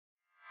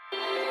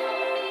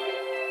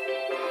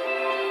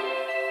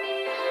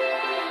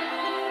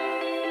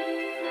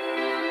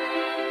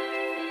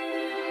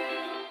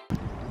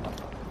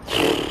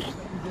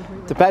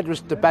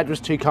The bed was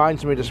too kind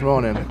to me this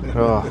morning.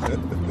 Oh.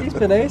 He's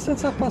been here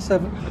since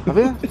 7:30. Have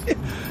you?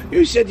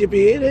 You said you'd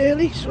be here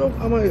early, so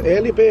I'm an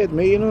early bird,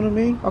 me, you know what I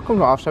mean? I'll come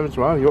at 7:30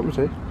 tomorrow, you want me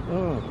to?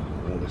 Oh,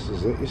 well, this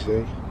is it, you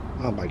see.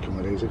 I might come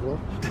at 8 o'clock.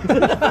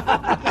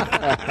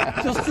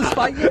 Just to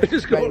spite you.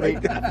 Just go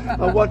like that.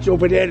 I'll watch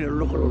over there and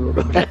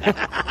look at it.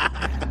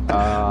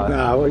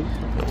 Nah, wait.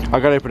 I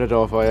gotta open the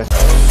door for you.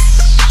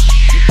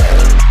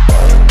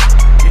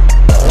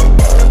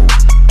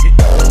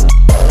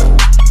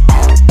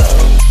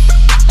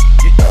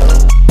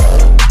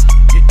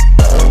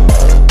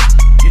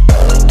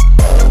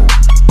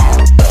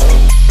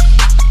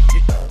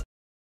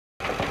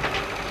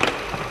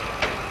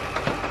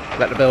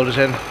 Let the builders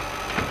in.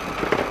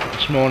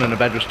 This morning the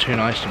bed was too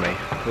nice to me.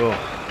 Oh.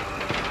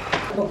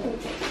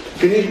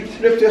 Can you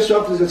lift this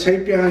up? There's a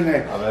tape behind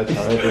there. I heard this.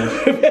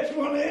 There's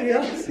one there.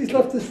 Yes, he's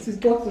left the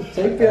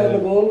tape behind the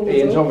wall.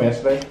 Ian told me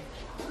yesterday.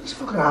 It's a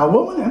fucking hard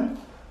woman, eh?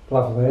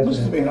 Black Must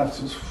have been have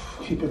to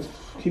keep it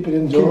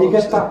indoors. Can you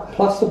get that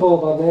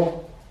plasterboard on there?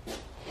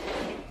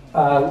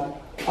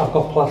 I've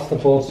got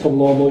plasterboard, some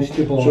more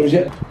moisture board. So is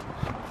it?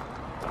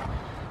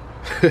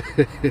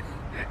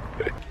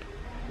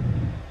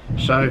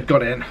 So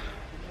got in,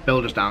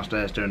 builders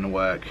downstairs doing the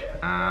work,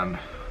 and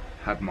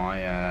had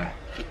my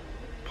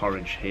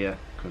porridge here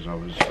because I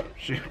was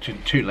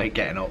too late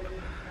getting up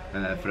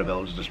for the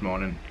builders this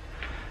morning.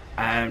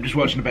 Just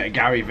watching a bit of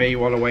Gary V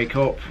while I wake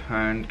up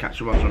and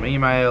catch up on some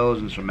emails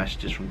and some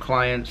messages from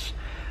clients.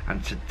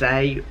 And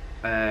today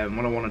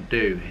what I want to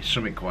do is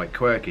something quite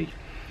quirky.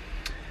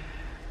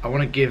 I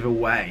want to give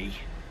away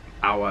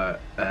our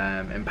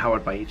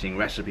Empowered by Eating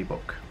recipe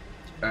book.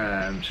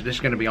 So this is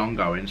going to be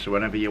ongoing, so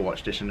whenever you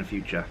watch this in the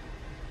future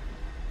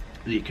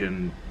you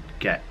can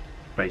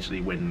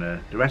basically win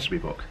the recipe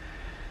book.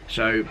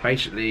 So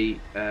basically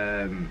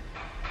the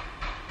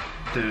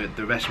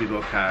recipe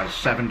book has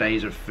 7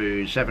 days of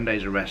food, 7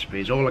 days of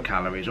recipes, all the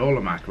calories, all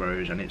the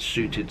macros, and it's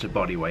suited to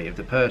body weight of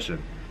the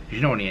person. Because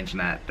you know on the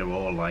internet they're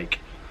all like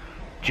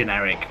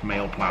generic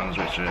meal plans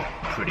which are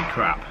pretty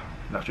crap.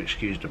 You have to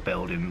excuse the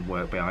building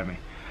work behind me.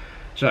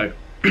 So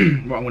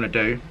what I'm going to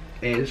do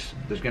is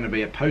there's going to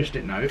be a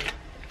post-it note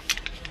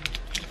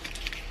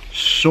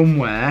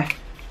somewhere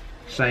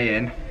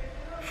saying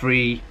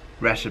free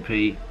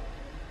recipe,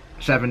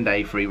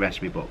 7-day free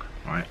recipe book,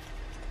 right?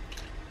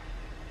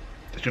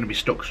 It's going to be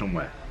stuck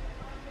somewhere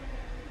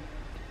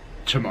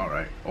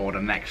tomorrow or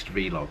the next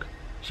vlog,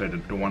 so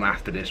the one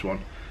after this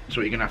one.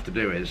 So what you're going to have to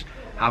do is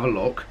have a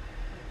look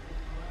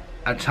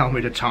and tell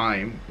me the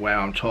time where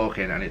I'm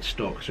talking and it's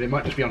stuck. So it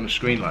might just be on the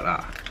screen like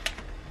that.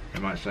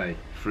 It might say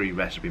free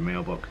recipe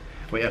meal book.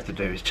 What you have to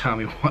do is tell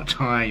me what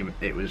time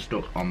it was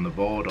stuck on the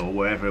board or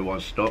wherever it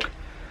was stuck,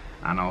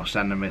 and I'll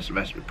send them this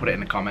recipe, put it in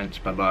the comments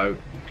below,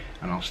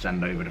 and I'll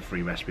send over the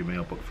free recipe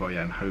meal book for you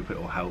and hope it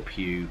will help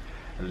you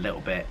a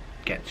little bit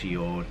get to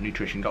your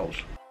nutrition goals.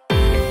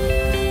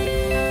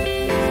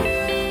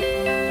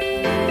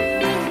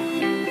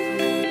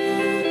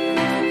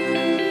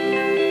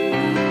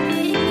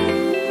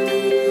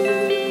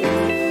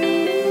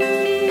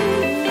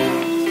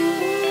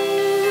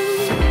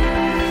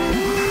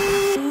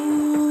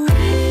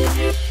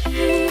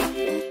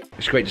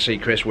 It's great to see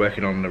Chris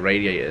working on the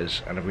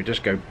radiators, and if we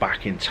just go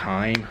back in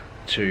time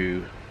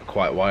to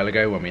quite a while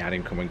ago when we had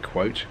him come and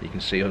quote, you can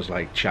see us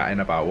like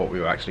chatting about what we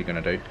were actually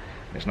going to do.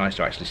 It's nice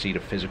to actually see the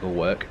physical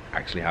work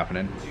actually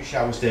happening. 2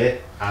 showers there.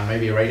 And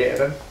maybe a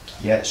radiator then?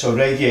 Yeah, so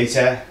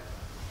radiator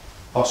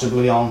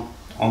possibly on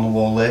the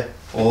wall there,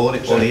 or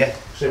here.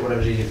 Sit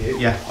whatever's easy for you.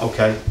 Yeah,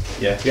 okay.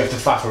 Yeah. You have to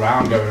faff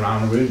around going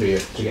around the room, do you,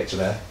 to get to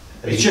there?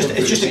 It's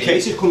just a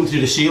case of coming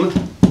through the ceiling.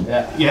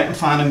 Yeah. Yeah, and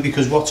finding,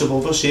 because what's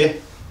above us here?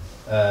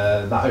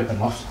 That open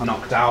loft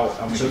knocked out.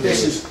 And So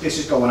this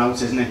is going out,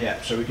 isn't it?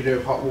 Yeah, so we could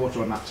do hot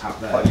water on that tap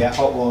there. Oh, yeah,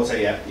 hot water,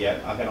 yeah.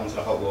 I'll get onto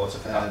the hot water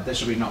for that.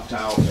 This will be knocked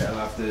out, it'll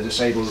have the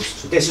disabled.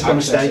 So this is going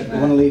to stay, we're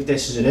going to leave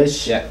this as it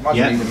is. Yeah, might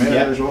leave the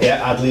mirror as well.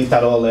 Yeah, I'd leave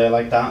that all there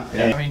like that.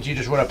 Yeah. I mean, do you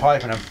just run a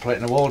pipe and then put it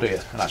in the wall, do you?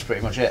 And that's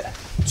pretty much it?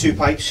 2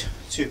 pipes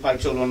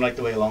will run right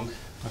the way along.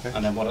 Okay.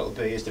 And then what it'll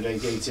be is the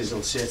radiators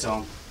will sit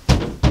on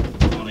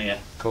here.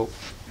 Cool.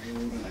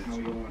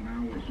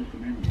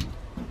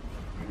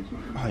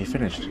 Oh, you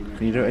finished?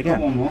 Can you do it again?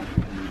 One more.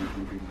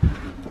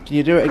 Can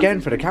you do it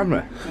again for the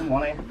camera?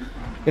 One here.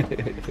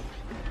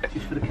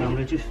 Just for the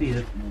camera, just for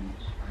you.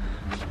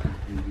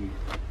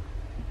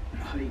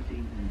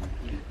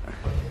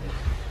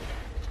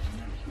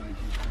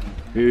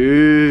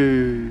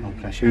 Ooh. No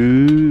pressure.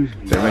 Ooh. You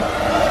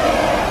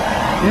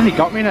nearly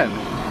got me then.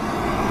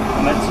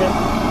 I meant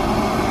to.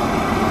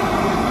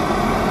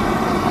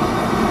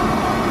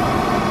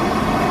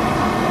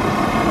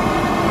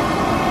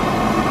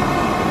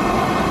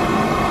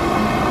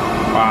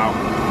 Wow.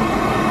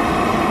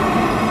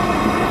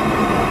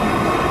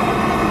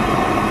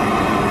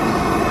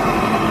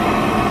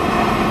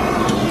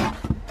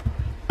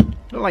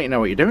 Look like you know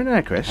what you're doing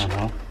there, Chris. I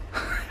know.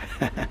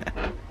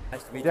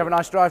 Did you have a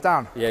nice drive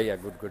down? Yeah,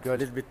 good. A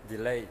little bit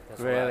delayed.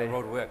 That's Really? why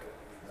road work.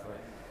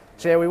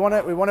 So yeah, we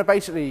want to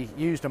basically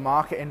use the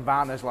marketing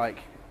van as like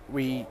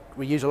we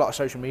use a lot of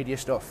social media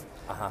stuff,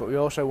 but we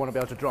also want to be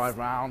able to drive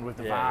around with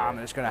the van,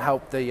 and it's going to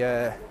help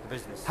the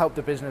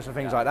business and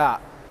things like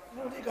that.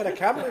 Well, you got a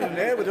camera in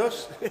there with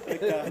us.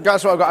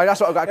 That's what I've got.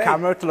 That's what I've got a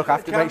camera to look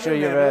after. Make sure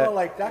you're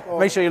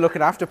make sure you're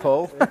looking after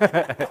Paul. You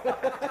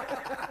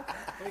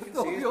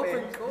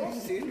can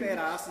see his bare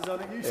asses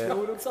on it. You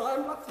still on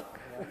time,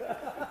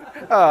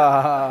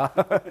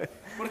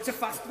 but it's a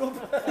fast rub.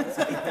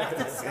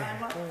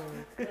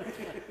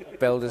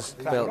 Builders.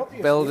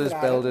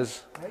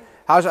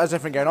 How's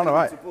everything going on? All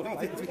right.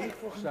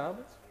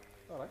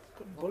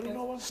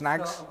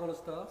 Snags.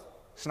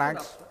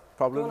 Snags.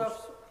 Problems.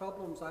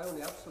 Problems, I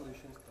only have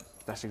solutions.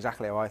 That's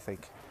exactly how I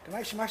think. Can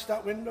I smash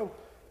that window?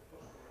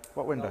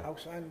 What window?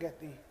 Outside and get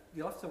the...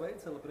 You'll have to wait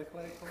until the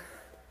bricklayer comes.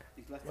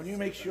 Will you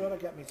make sure I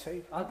get me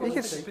tape? I'll go and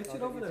take a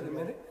picture over there in a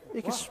minute.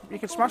 You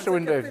can smash the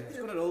window. He's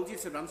going to hold you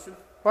to ransom.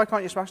 Why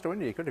can't you smash the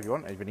window? You could if you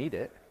want, if you need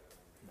it.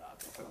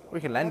 We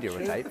can lend you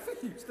a tape.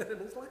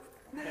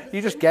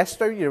 You just guess,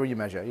 don't you, when you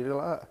measure? You do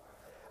like that.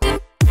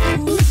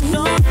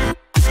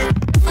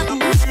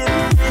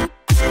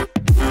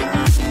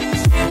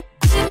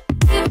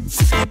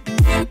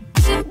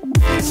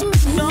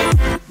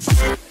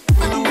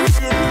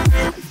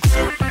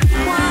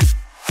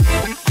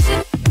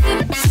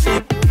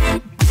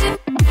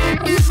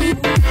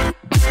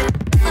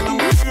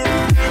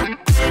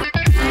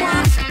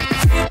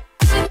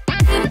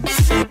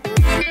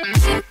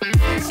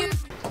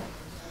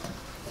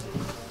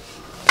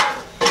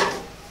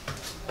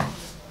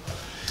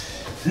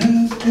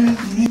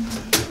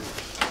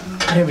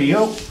 Here we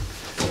go.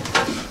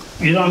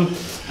 You're on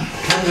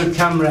the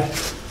camera.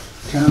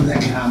 Turn the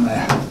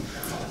camera.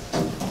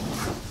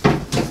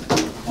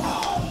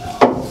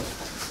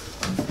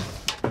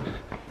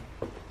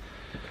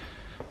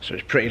 So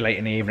it's pretty late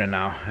in the evening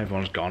now.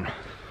 Everyone's gone.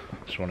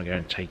 Just want to go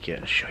and take you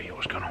and show you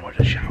what's going on with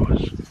the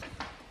showers.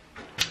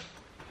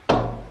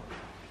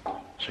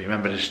 So you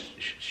remember this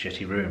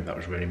shitty room that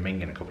was really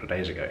minging a couple of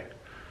days ago?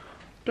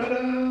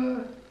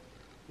 Ta-da!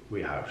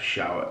 We have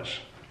showers.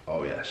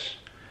 Oh yes.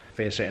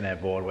 Fear's sitting there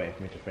bored waiting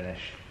for me to finish.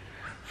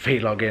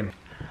 Vlog in.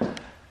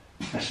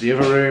 That's the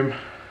other room.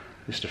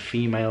 This is the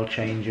female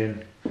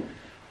changing.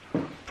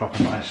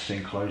 Proper nice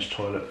enclosed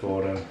toilet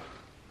for them.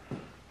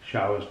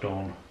 Showers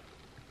done.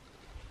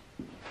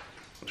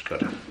 Looks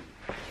good.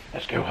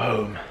 Let's go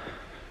home.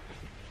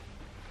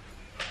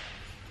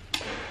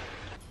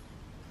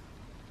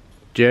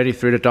 Journey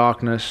through the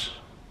darkness.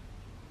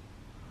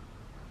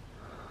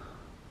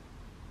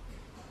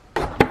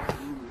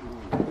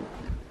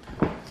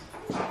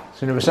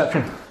 In the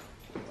reception.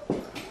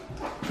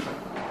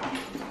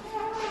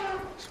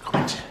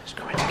 It's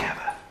coming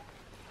together.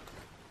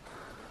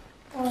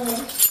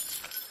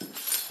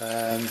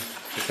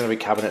 There's going to be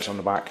cabinets on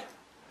the back,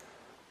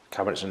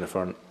 cabinets in the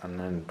front, and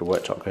then the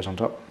worktop goes on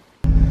top.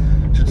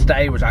 So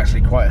today was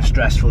actually quite a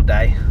stressful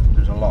day.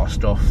 There's a lot of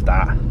stuff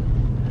that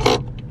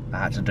I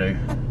had to do,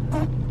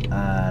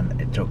 and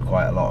it took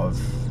quite a lot of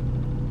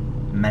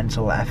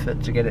mental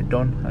effort to get it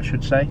done, I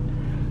should say.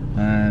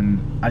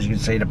 As you can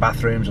see, the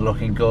bathrooms are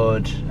looking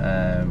good,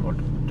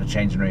 the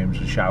changing rooms,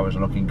 the showers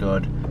are looking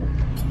good.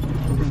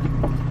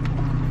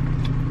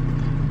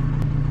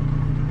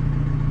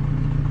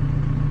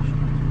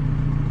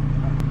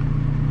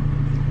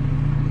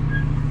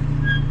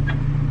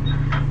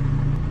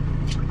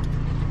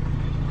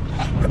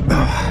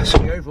 So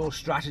the overall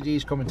strategy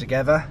is coming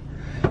together.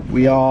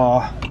 We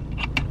are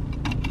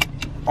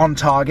on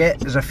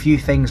target. There's a few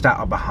things that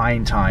are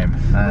behind time.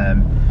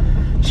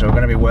 So we're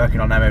going to be working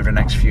on them over the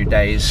next few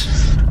days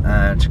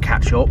to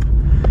catch up.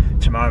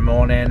 Tomorrow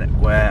morning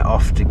we're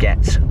off to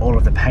get all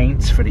of the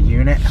paint for the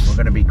unit. We're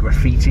going to be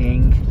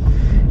graffitiing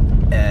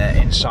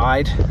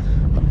inside.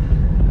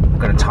 I'm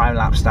going to time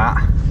lapse that.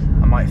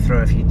 I might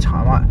throw a few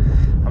time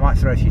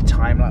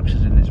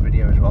lapses in this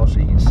video as well, so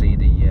you can see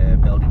the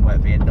building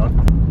work being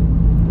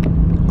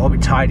done. All be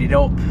tidied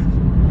up.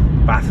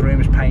 Bathroom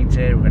is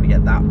painted. We're going to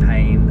get that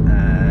paint.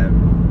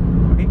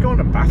 We can go on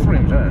to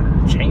bathrooms,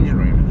 changing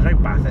rooms. There's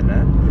no bath in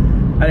there.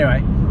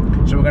 Anyway,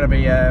 so we're going to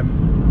be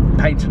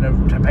painting the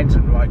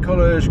right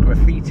colours,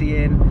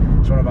 graffitiing.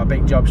 It's one of our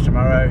big jobs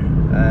tomorrow.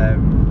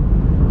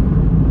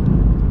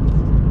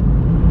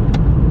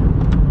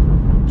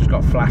 Just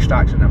got flash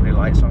stacks and nobody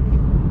lights on.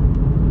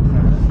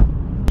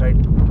 So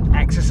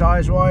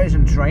exercise-wise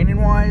and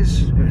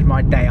training-wise, it was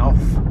my day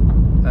off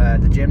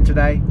at the gym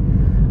today.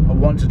 I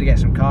wanted to get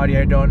some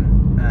cardio done.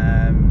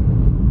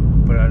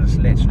 But I just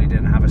literally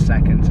didn't have a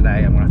second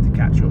today. I'm going to have to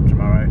catch up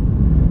tomorrow.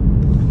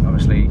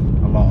 Obviously,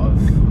 a lot of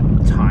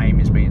time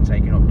is being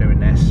taken up doing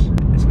this.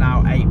 It's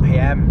now 8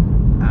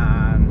 PM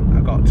and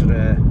I got to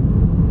the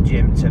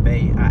gym to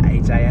be at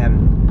 8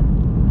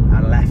 AM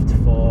and left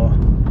for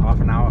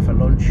half an hour for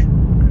lunch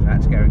because I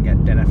had to go and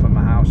get dinner from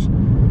my house.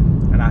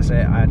 And that's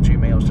it. I had 2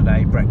 meals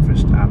today,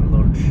 breakfast and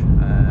lunch.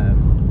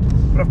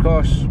 But of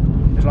course,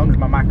 as long as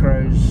my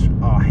macros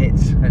are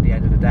hit at the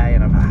end of the day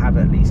and I've had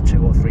at least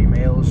 2 or 3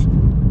 meals,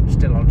 I'm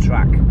still on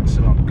track and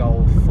still on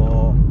goal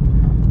for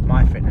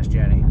my fitness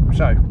journey.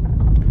 So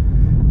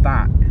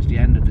that is the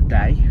end of the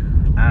day,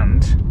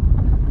 and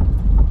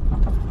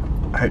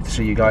I hope to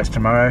see you guys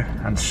tomorrow,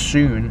 and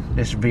soon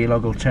this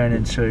vlog will turn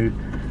into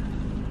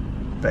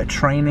a bit of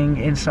training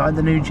inside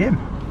the new gym.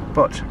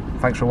 But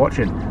thanks for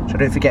watching. So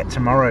don't forget,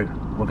 tomorrow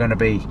we're going to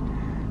be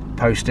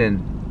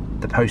posting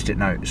the post-it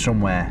note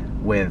somewhere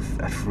with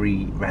a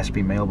free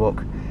recipe meal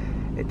book.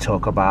 It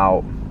took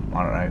about,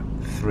 I don't know,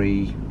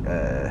 3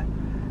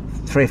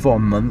 or 4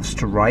 months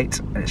to write,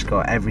 and it's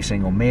got every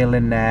single meal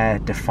in there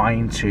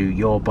defined to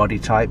your body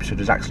type. So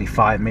there's actually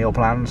 5 meal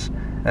plans.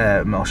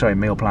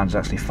 Meal plans,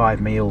 actually 5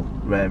 meal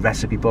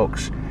recipe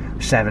books,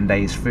 7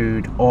 days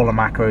food, all the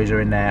macros are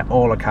in there,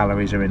 all the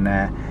calories are in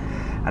there,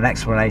 an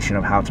explanation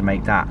of how to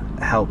make that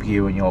help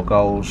you and your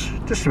goals,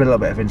 just a little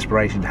bit of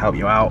inspiration to help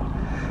you out.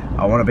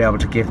 I want to be able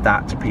to give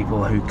that to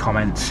people who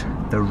comment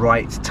the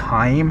right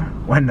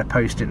time when the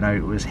post-it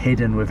note was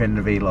hidden within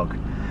the vlog.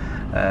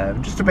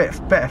 Just a bit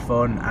of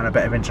fun and a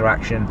bit of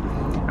interaction.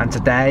 And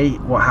today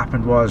what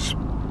happened was,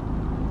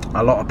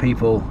 a lot of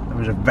people, it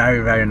was a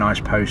very nice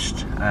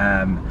post.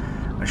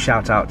 A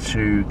shout out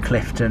to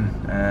Clifton.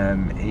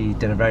 He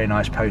did a very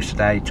nice post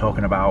today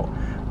talking about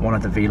one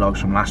of the vlogs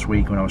from last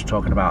week when I was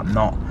talking about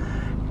not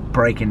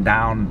breaking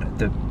down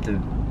the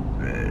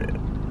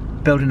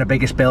building the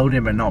biggest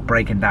building, but not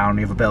breaking down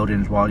the other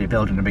buildings while you're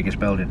building the biggest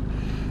building.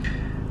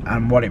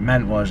 And what it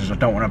meant was, I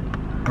don't want to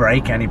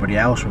break anybody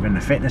else within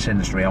the fitness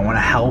industry. I want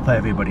to help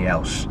everybody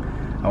else.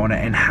 I want to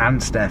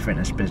enhance their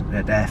fitness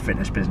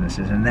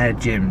businesses and their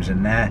gyms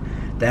and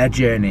their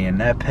journey and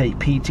their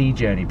PT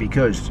journey,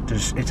 because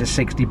it's a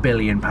 £60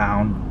 billion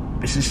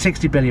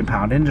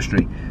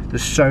industry.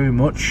 There's so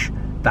much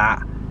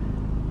that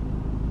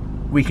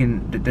we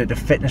can, the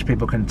fitness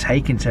people can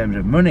take in terms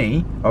of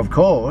money, of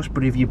course,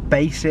 but if you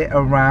base it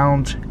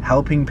around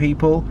helping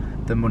people,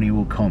 the money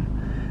will come.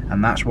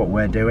 And that's what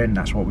we're doing.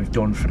 That's what we've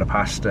done for the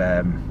past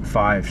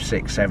 5,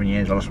 6, 7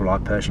 years. That's what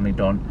I've personally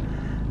done,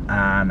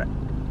 and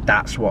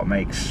that's what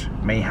makes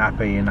me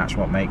happy, and that's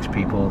what makes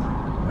people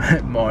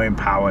more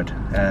empowered,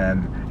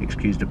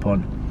 excuse the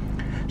pun.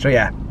 So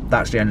yeah,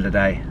 that's the end of the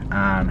day,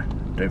 and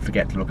don't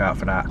forget to look out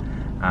for that.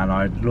 And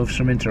I'd love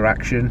some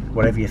interaction,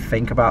 whatever you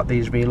think about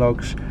these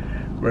vlogs,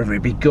 whether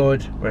it be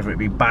good, whether it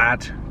be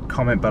bad,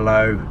 comment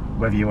below,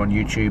 whether you're on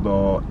YouTube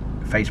or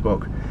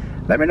Facebook.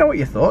 Let me know what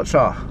your thoughts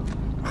are.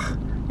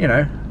 You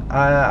know,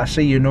 I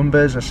see your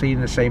numbers, I see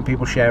the same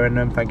people sharing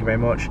them, thank you very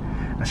much.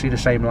 I see the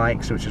same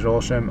likes, which is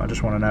awesome. I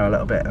just want to know a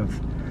little bit of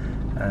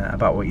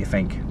about what you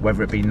think,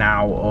 whether it be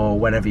now or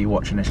whenever you're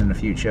watching this in the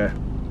future.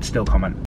 Still comment.